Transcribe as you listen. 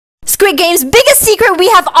Squid Game's biggest secret we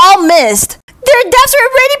have all missed. Their deaths were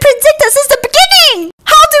already predicted since the beginning!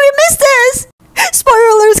 How do we miss this? Spoiler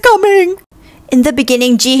alert's coming! In the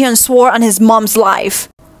beginning, Ji-hyun swore on his mom's life.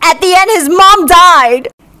 At the end, his mom died!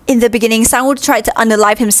 In the beginning, Sang-woo tried to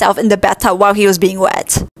unalive himself in the bathtub while he was being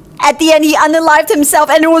wet. At the end, he unalived himself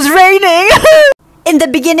and it was raining! In the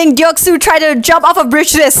beginning, Deok-soo tried to jump off a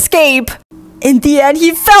bridge to escape. In the end, he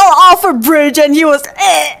fell off a bridge and he was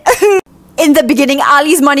In the beginning,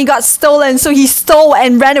 Ali's money got stolen, so he stole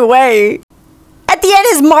and ran away. At the end,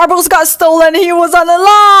 his marbles got stolen and he was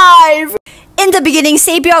unalive. In the beginning,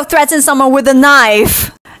 Sae-byeok threatened someone with a knife.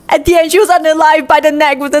 At the end, she was unalive by the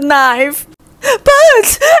neck with a knife.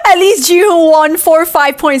 But at least Ji-hoon won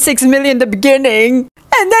 45.6 million in the beginning.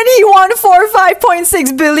 And then he won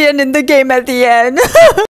 45.6 billion in the game at the end.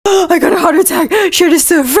 I got a heart attack. Share this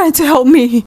to a friend to help me.